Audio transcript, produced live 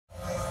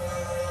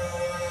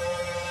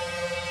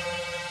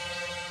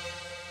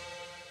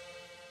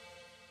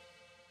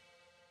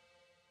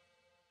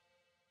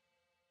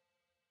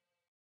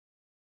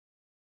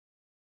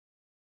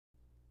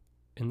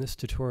In this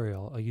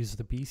tutorial, I'll use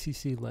the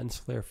BCC lens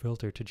flare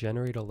filter to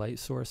generate a light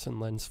source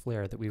and lens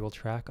flare that we will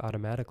track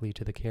automatically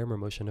to the camera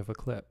motion of a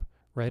clip,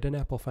 right in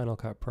Apple Final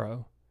Cut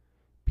Pro.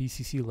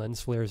 BCC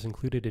lens flare is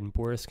included in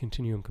Boris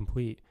Continuum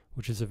Complete,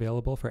 which is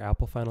available for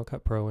Apple Final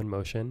Cut Pro in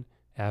Motion,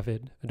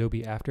 Avid,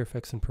 Adobe After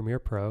Effects and Premiere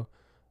Pro,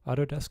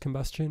 Autodesk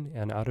Combustion,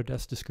 and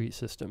Autodesk Discrete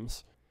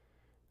systems.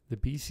 The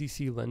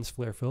BCC lens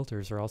flare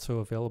filters are also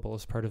available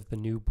as part of the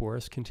new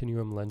Boris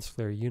Continuum lens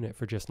flare unit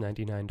for just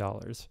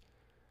 $99.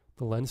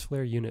 The lens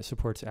flare unit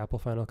supports Apple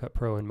Final Cut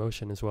Pro in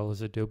Motion as well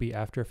as Adobe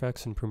After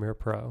Effects and Premiere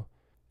Pro.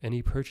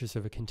 Any purchase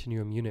of a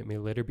Continuum unit may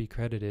later be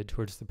credited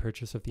towards the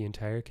purchase of the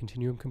entire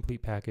Continuum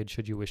Complete package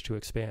should you wish to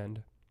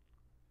expand.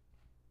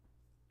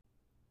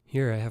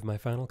 Here I have my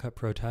Final Cut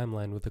Pro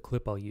timeline with the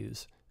clip I'll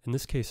use, in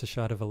this case a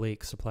shot of a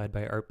lake supplied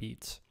by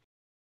Artbeats.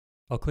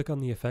 I'll click on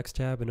the Effects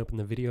tab and open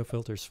the Video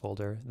Filters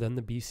folder, then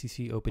the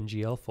BCC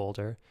OpenGL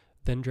folder,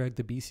 then drag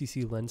the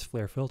BCC lens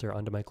flare filter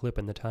onto my clip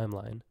in the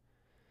timeline.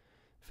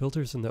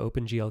 Filters in the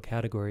OpenGL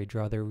category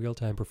draw their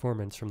real-time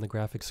performance from the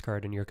graphics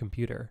card in your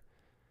computer.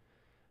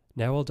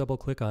 Now I'll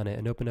double-click on it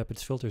and open up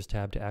its Filters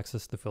tab to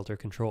access the filter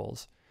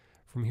controls.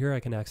 From here I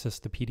can access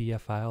the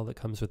PDF file that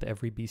comes with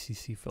every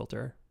BCC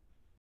filter.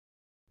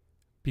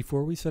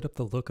 Before we set up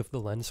the look of the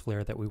lens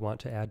flare that we want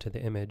to add to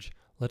the image,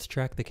 let's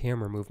track the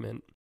camera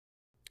movement.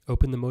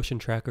 Open the Motion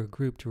Tracker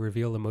group to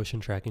reveal the motion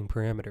tracking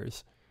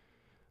parameters.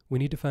 We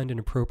need to find an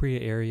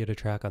appropriate area to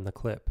track on the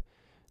clip.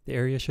 The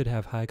area should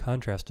have high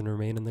contrast and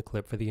remain in the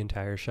clip for the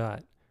entire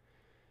shot.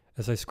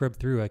 As I scrub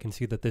through, I can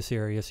see that this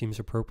area seems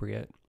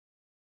appropriate.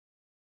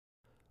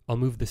 I'll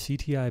move the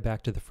CTI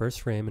back to the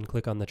first frame and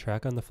click on the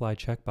Track on the Fly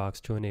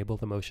checkbox to enable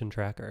the motion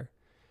tracker.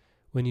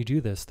 When you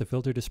do this, the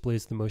filter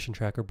displays the motion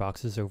tracker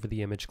boxes over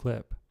the image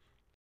clip.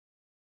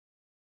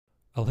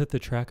 I'll hit the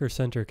Tracker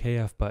Center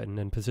KF button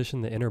and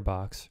position the inner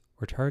box,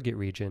 or target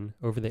region,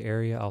 over the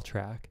area I'll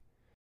track.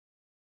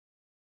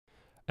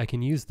 I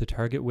can use the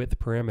target width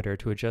parameter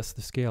to adjust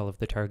the scale of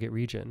the target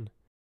region.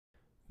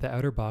 The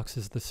outer box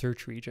is the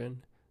search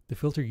region. The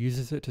filter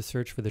uses it to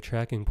search for the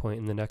tracking point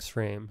in the next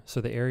frame, so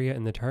the area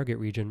in the target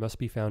region must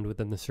be found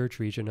within the search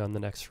region on the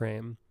next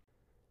frame.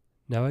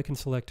 Now I can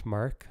select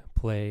Mark,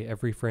 Play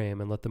every frame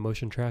and let the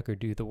motion tracker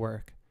do the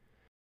work.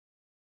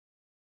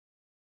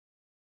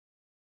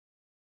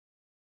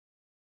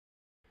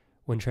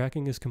 When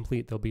tracking is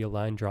complete, there'll be a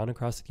line drawn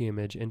across the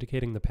image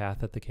indicating the path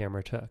that the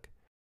camera took.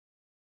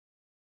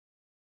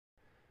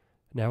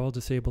 Now I'll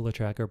disable the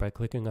tracker by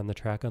clicking on the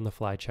Track on the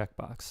Fly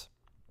checkbox.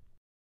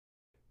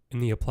 In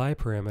the Apply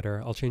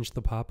parameter, I'll change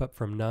the pop-up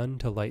from None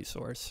to Light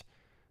Source.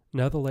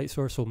 Now the light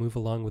source will move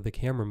along with the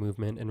camera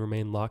movement and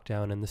remain locked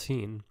down in the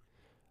scene.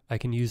 I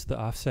can use the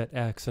Offset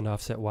X and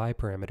Offset Y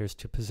parameters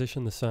to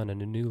position the sun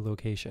in a new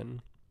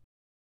location.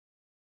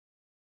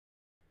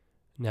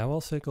 Now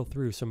I'll cycle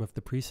through some of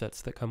the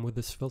presets that come with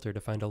this filter to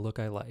find a look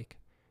I like.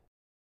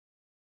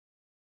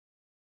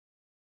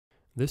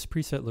 This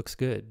preset looks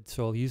good,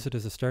 so I'll use it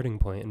as a starting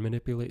point and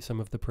manipulate some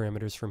of the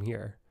parameters from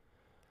here.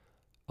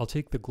 I'll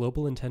take the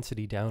global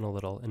intensity down a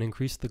little and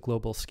increase the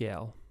global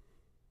scale.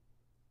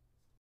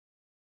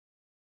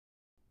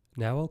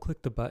 Now I'll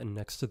click the button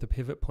next to the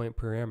pivot point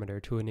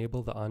parameter to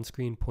enable the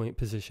on-screen Point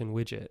Position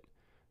Widget.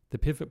 The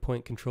pivot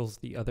point controls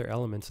the other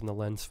elements in the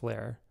lens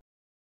flare.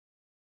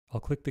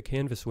 I'll click the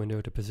canvas window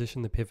to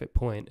position the pivot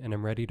point and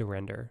I'm ready to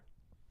render.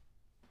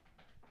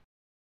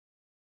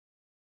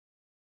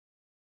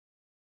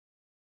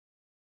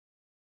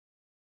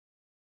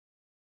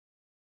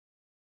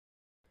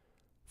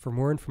 For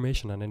more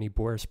information on any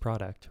Boris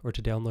product, or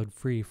to download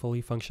free,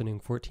 fully functioning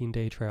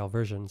 14-day trial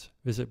versions,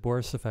 visit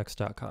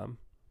boriseffects.com.